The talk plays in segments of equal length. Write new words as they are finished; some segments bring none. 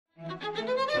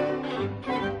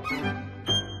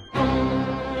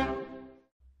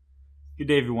Good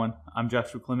day everyone, I'm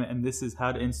Joshua Clement and this is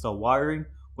how to install wiring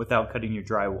without cutting your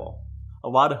drywall. A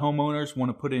lot of homeowners want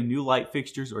to put in new light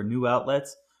fixtures or new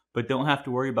outlets, but don't have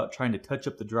to worry about trying to touch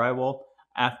up the drywall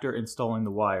after installing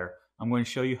the wire. I'm going to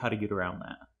show you how to get around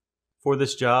that. For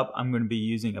this job, I'm going to be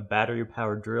using a battery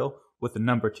powered drill with a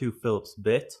number 2 Phillips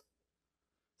bit,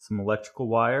 some electrical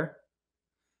wire,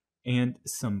 and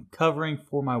some covering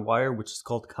for my wire, which is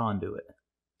called conduit.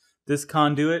 This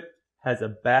conduit has a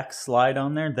back slide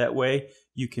on there. That way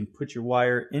you can put your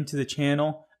wire into the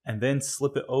channel and then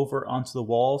slip it over onto the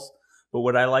walls. But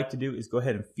what I like to do is go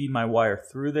ahead and feed my wire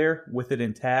through there with it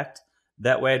intact.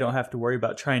 That way I don't have to worry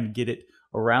about trying to get it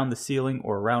around the ceiling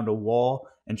or around a wall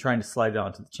and trying to slide it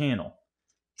onto the channel.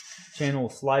 The channel will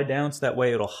slide down so that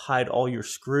way it'll hide all your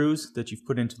screws that you've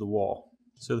put into the wall.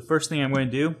 So the first thing I'm going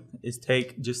to do is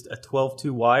take just a 12-2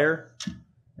 wire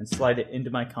and slide it into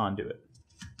my conduit.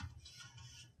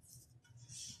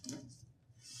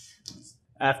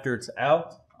 After it's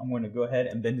out, I'm going to go ahead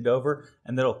and bend it over,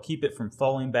 and that'll keep it from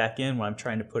falling back in when I'm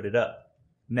trying to put it up.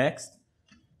 Next,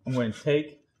 I'm going to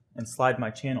take and slide my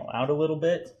channel out a little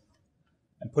bit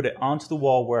and put it onto the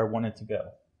wall where I want it to go.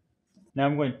 Now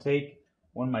I'm going to take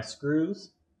one of my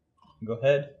screws and go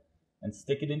ahead and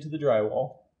stick it into the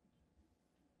drywall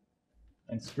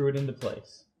and screw it into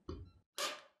place.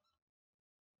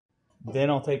 Then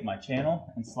I'll take my channel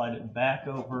and slide it back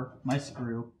over my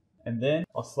screw, and then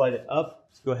I'll slide it up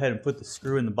to go ahead and put the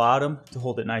screw in the bottom to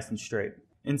hold it nice and straight.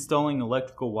 Installing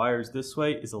electrical wires this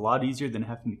way is a lot easier than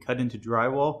having to cut into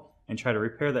drywall and try to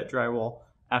repair that drywall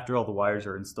after all the wires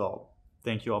are installed.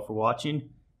 Thank you all for watching,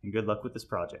 and good luck with this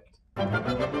project.